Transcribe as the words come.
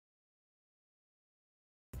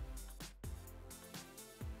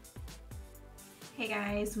Hey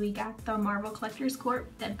guys, we got the Marvel Collectors Corp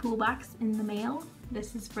Deadpool box in the mail.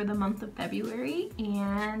 This is for the month of February,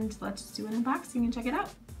 and let's do an unboxing and check it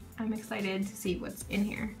out. I'm excited to see what's in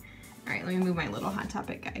here. Alright, let me move my little Hot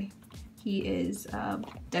Topic guy. He is a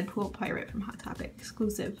Deadpool pirate from Hot Topic,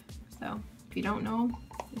 exclusive. So, if you don't know,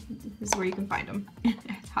 this is where you can find him.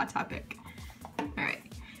 It's Hot Topic. Alright,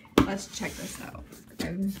 let's check this out.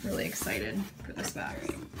 I'm really excited for this box.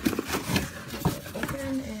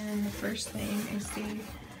 Open, and the first thing I see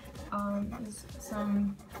is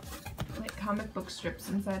some like comic book strips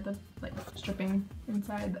inside the stripping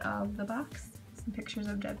inside of the box. Some pictures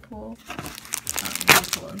of Deadpool.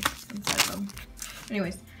 Deadpool inside them.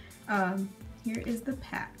 Anyways, here is the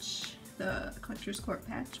patch, the Collector's Corp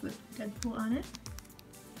patch with Deadpool on it.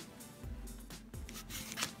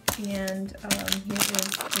 And here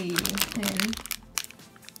is a pin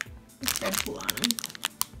with Deadpool on them.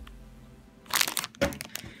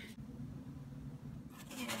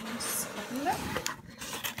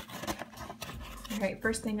 Alright,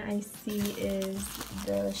 first thing I see is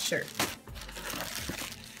the shirt.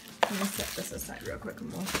 I'm gonna set this aside real quick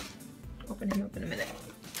and we'll open him up in a minute.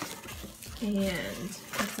 And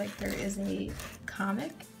looks like there is a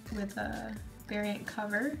comic with a variant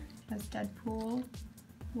cover. It has Deadpool,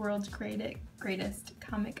 World's Greatest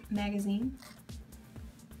Comic Magazine.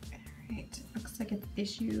 Alright, looks like it's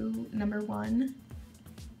issue number 1,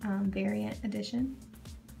 variant edition.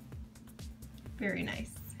 Very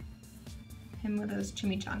nice. Him with those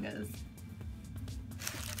chimichangas.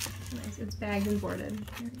 Nice, it's bagged and boarded.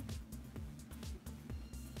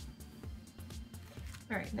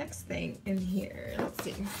 Alright, next thing in here, let's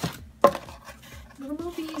see. Little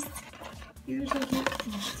movies. These are so cute.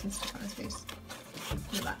 Oh, some stuff on his face.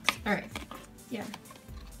 In the box. Alright, yeah.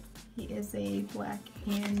 He is a black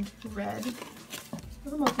and red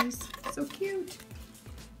little movies. So cute.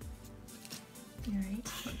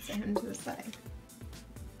 Alright, let's set him to the side.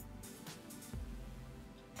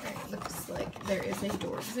 Looks like there is a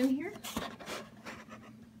Dorbs in here.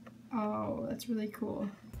 Oh, that's really cool.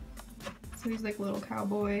 So he's like a little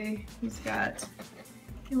cowboy. He's got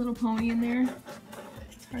a little pony in there.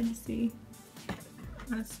 It's hard to see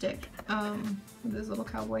on a stick. With his little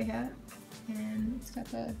cowboy hat. And it's got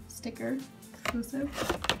the sticker, exclusive.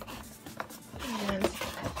 And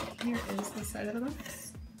here is the side of the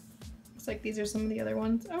box. Looks like these are some of the other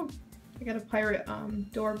ones. Oh, I got a pirate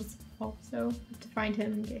Dorbs also. Have to find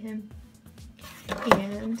him and get him.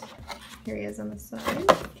 And here he is on the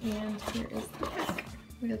side. And here is the back.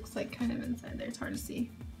 It looks like kind of inside there. It's hard to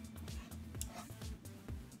see.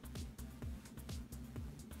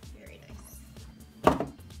 Very nice.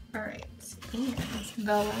 Alright, and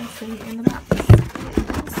the last thing in the box is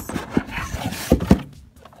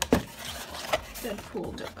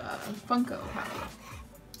Deadpool Funko Pop.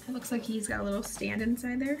 It looks like he's got a little stand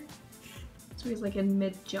inside there. So he's like in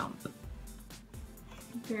mid-jump.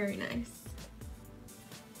 Very nice.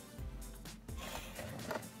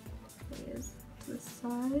 There he is to the side. It's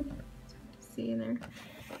hard to see in there.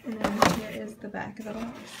 And then here is the back of the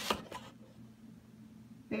box.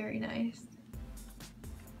 Very nice.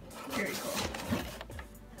 Very cool.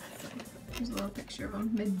 So, here's a little picture of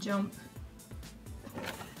him mid-jump.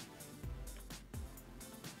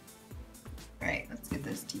 Alright, let's get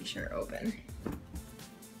this t-shirt open.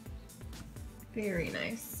 Very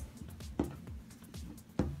nice.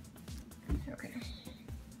 Okay.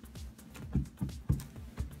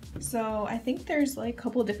 So I think there's like a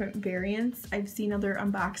couple different variants. I've seen other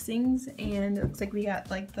unboxings, and it looks like we got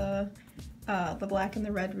like the black and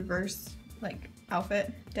the red reverse like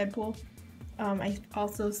outfit Deadpool. I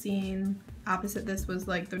also seen opposite this was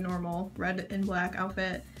like the normal red and black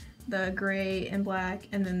outfit, the gray and black,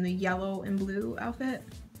 and then the yellow and blue outfit,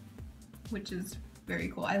 which is very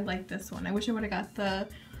cool. I like this one. I wish I would have got the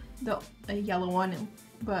yellow one,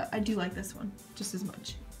 but I do like this one just as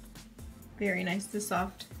much. Very nice. This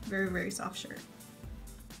soft, very soft shirt.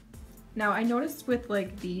 Now I noticed with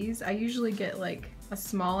like these, I usually get like a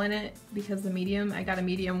small in it because the medium, I got a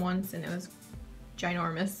medium once and it was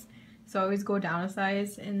ginormous. So I always go down a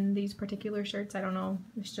size in these particular shirts. I don't know,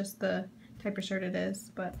 it's just the type of shirt it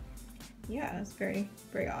is, but yeah, it's very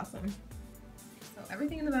awesome. So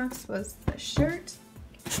everything in the box was the shirt,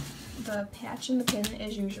 the patch and the pin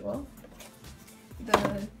as usual,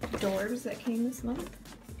 the Dorbs that came this month,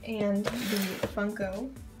 and the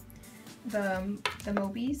Funko, the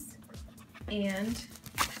Mobies, and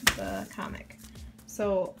the comic.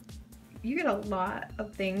 So you get a lot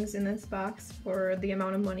of things in this box for the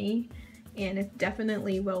amount of money, and it's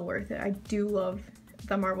definitely well worth it. I do love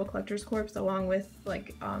the Marvel Collectors Corp along with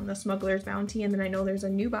like the Smuggler's Bounty, and then I know there's a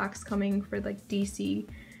new box coming for like DC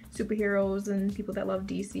superheroes and people that love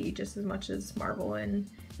DC just as much as Marvel and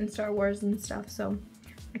Star Wars and stuff. So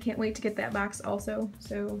I can't wait to get that box also.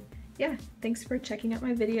 So yeah, thanks for checking out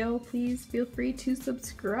my video. Please feel free to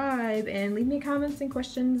subscribe and leave me comments and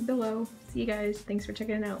questions below. See you guys. Thanks for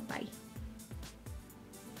checking it out. Bye.